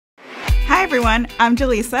Hi everyone, I'm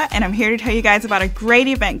Jaleesa and I'm here to tell you guys about a great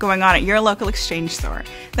event going on at your local exchange store,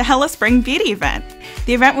 the Hello Spring Beauty event.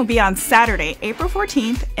 The event will be on Saturday, April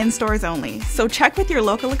 14th, in stores only, so check with your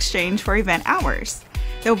local exchange for event hours.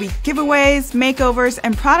 There will be giveaways, makeovers,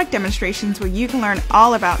 and product demonstrations where you can learn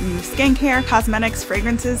all about new skincare, cosmetics,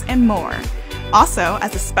 fragrances, and more. Also,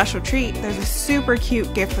 as a special treat, there's a super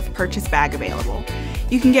cute gift with purchase bag available.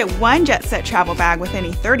 You can get one Jet Set travel bag with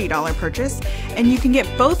any $30 purchase, and you can get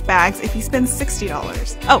both bags if you spend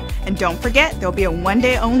 $60. Oh, and don't forget, there'll be a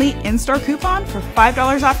one-day only in-store coupon for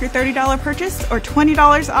 $5 off your $30 purchase or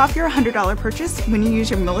 $20 off your $100 purchase when you use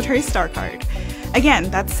your Military Star Card.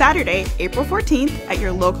 Again, that's Saturday, April 14th at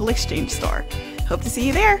your local exchange store. Hope to see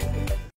you there.